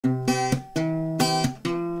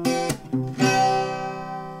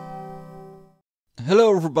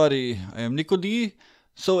everybody, I am NicoD.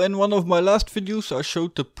 So in one of my last videos I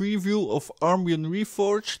showed the preview of Armbian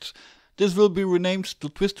Reforged. This will be renamed to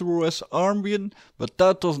TwisterOS Armbian, but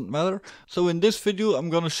that doesn't matter. So in this video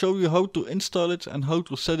I'm gonna show you how to install it and how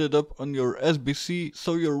to set it up on your SBC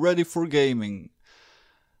so you're ready for gaming.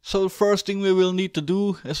 So the first thing we will need to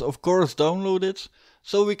do is of course download it.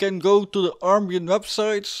 So we can go to the Armbian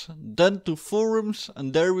websites, then to forums,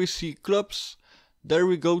 and there we see clubs. There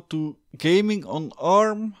we go to gaming on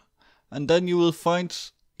ARM, and then you will find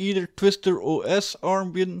either TwisterOS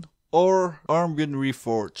Armbian or Armbian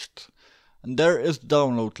Reforged. And there is the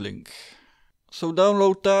download link. So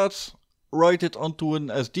download that, write it onto an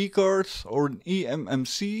SD card or an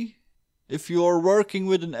eMMC. If you are working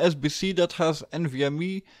with an SBC that has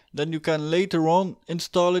NVMe, then you can later on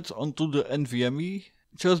install it onto the NVMe.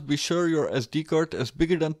 Just be sure your SD card is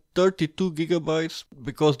bigger than 32 GB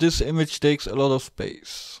because this image takes a lot of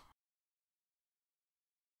space.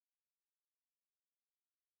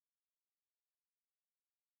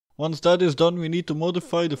 Once that is done, we need to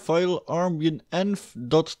modify the file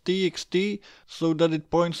armbian-config.txt so that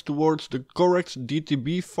it points towards the correct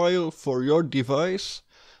DTB file for your device.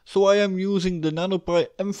 So I am using the NanoPi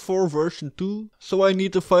M4 version 2, so I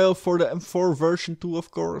need a file for the M4 version 2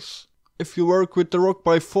 of course. If you work with the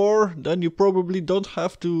RockPi 4, then you probably don't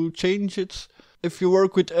have to change it. If you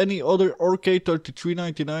work with any other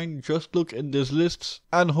RK3399, just look in this list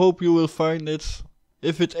and hope you will find it.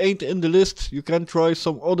 If it ain't in the list, you can try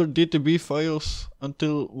some other DTB files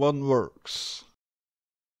until one works.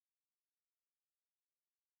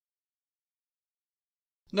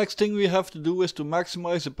 Next thing we have to do is to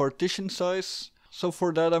maximize the partition size. So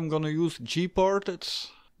for that I'm gonna use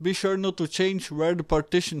gparted. Be sure not to change where the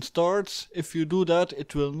partition starts. If you do that,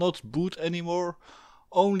 it will not boot anymore.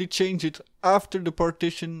 Only change it after the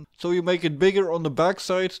partition. So you make it bigger on the back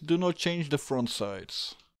side, do not change the front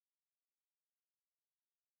sides.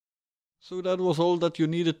 So that was all that you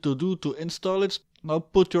needed to do to install it. Now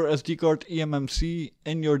put your SD card eMMC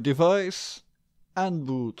in your device and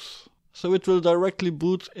boot. So it will directly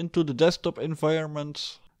boot into the desktop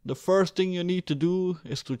environment. The first thing you need to do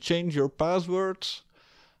is to change your password.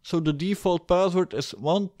 So the default password is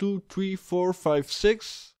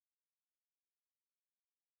 123456.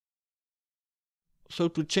 So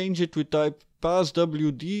to change it we type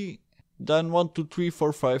passwd, then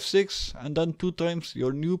 123456 and then 2 times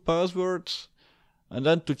your new password. And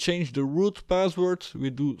then to change the root password we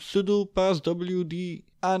do sudo passwd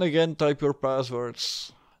and again type your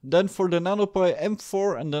passwords. Then for the NanoPi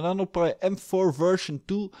M4 and the NanoPi M4 version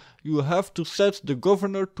 2 you have to set the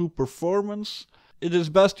governor to performance. It is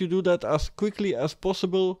best you do that as quickly as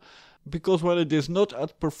possible, because when it is not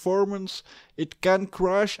at performance, it can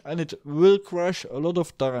crash and it will crash a lot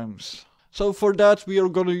of times. So for that we are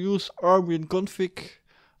gonna use armbian-config.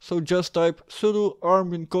 So just type sudo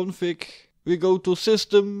armbian-config. We go to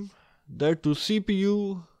system, there to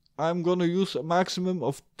CPU. I'm gonna use a maximum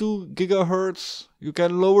of 2 GHz. You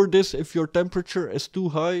can lower this if your temperature is too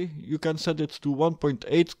high. You can set it to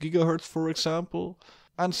 1.8 GHz for example.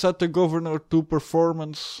 And set the governor to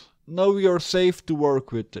performance. Now we are safe to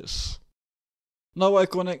work with this. Now I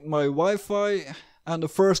connect my Wi-Fi and the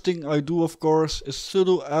first thing I do of course is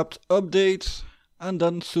sudo apt update and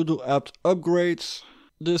then sudo apt upgrade.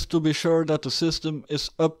 This to be sure that the system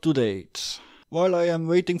is up to date. While I am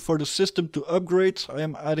waiting for the system to upgrade, I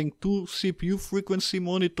am adding 2 CPU frequency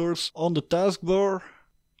monitors on the taskbar.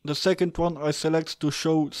 The second one I select to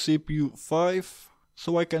show CPU 5.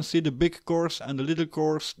 So I can see the big cores and the little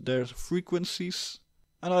cores, their frequencies.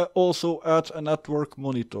 And I also add a network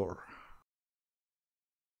monitor.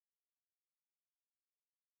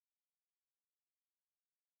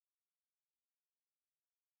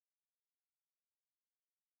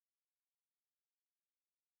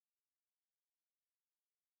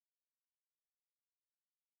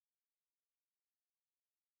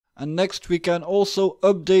 And next we can also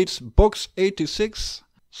update box86.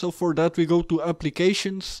 So for that we go to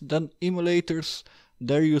applications, then emulators,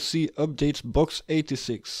 there you see update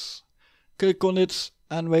box86. Click on it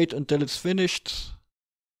and wait until it's finished.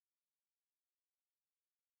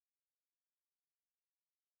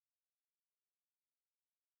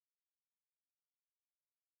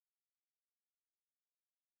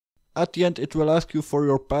 At the end it will ask you for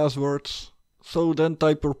your password, so then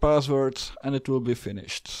type your password and it will be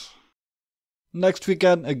finished. Next we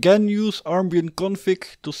can again use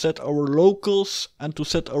armbian-config to set our locals and to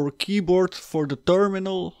set our keyboard for the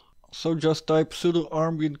terminal. So just type sudo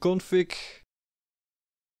armbian-config.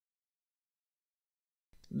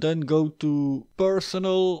 Then go to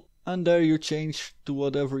personal and there you change to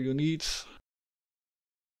whatever you need.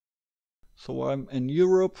 So I'm in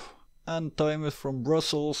Europe and time is from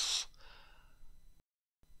Brussels.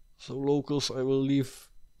 So locals I will leave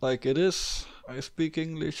like it is. I speak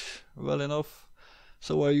English well enough.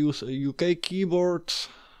 So I use a UK keyboard.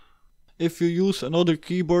 If you use another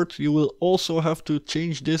keyboard, you will also have to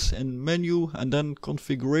change this in menu and then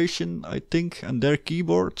configuration, I think, and their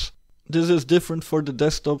keyboards. This is different for the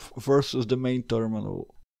desktop versus the main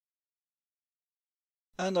terminal.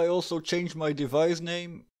 And I also changed my device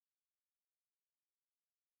name.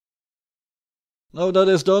 Now that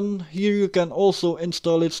is done, here you can also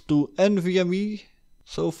install it to NVMe.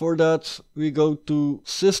 So for that we go to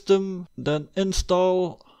System, then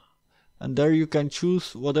Install. And there you can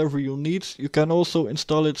choose whatever you need. You can also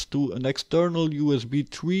install it to an external USB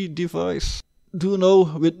 3 device. Do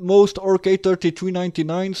know, with most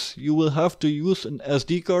RK3399s you will have to use an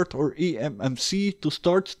SD card or eMMC to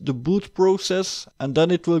start the boot process, and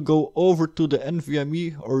then it will go over to the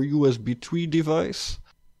NVMe or USB 3 device.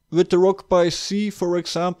 With the Rockpi C, for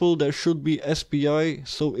example, there should be SPI,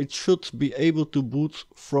 so it should be able to boot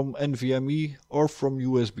from NVMe or from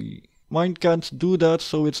USB. Mine can't do that,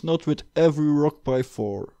 so it's not with every Rockpi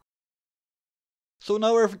 4. So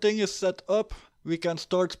now everything is set up, we can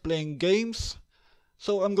start playing games.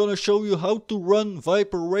 So I'm gonna show you how to run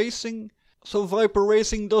Viper Racing. So Viper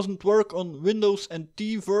Racing doesn't work on Windows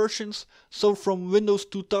NT versions, so from Windows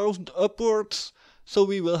 2000 upwards. So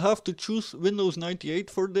we will have to choose Windows 98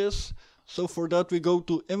 for this. So for that we go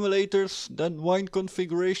to Emulators, then Wine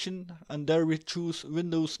Configuration, and there we choose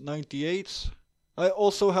Windows 98. I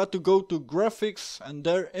also had to go to Graphics and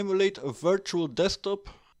there emulate a virtual desktop,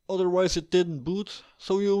 otherwise it didn't boot.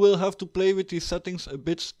 So you will have to play with these settings a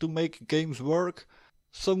bit to make games work.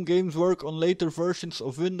 Some games work on later versions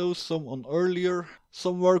of Windows, some on earlier.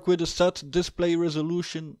 Some work with a set display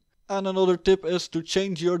resolution. And another tip is to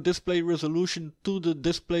change your display resolution to the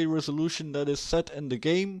display resolution that is set in the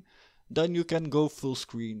game. Then you can go full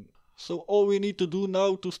screen. So all we need to do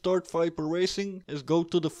now to start Viper Racing is go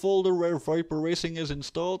to the folder where Viper Racing is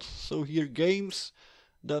installed. So here Games,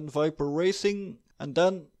 then Viper Racing, and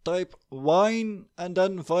then type wine and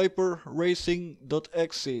then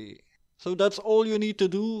viperracing.exe. So that's all you need to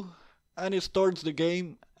do, and it starts the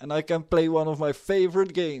game, and I can play one of my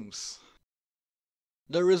favorite games.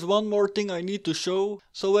 There is one more thing I need to show.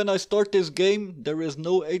 So when I start this game, there is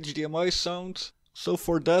no HDMI sound. So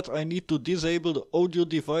for that I need to disable the audio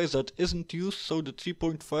device that isn't used, so the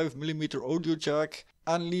 3.5mm audio jack,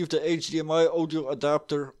 and leave the HDMI audio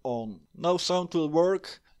adapter on. Now sound will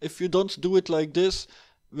work. If you don't do it like this,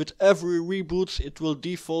 with every reboot it will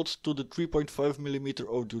default to the 3.5mm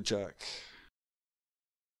audio jack.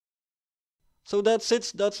 So that's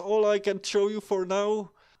it, that's all I can show you for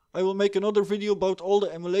now. I will make another video about all the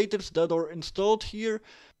emulators that are installed here,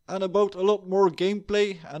 and about a lot more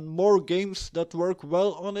gameplay and more games that work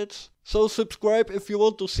well on it. So subscribe if you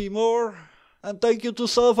want to see more. And thank you to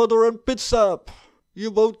Salvador and Pitsap.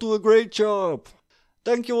 You both do a great job.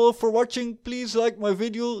 Thank you all for watching. Please like my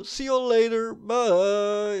video. See you all later.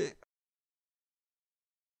 Bye.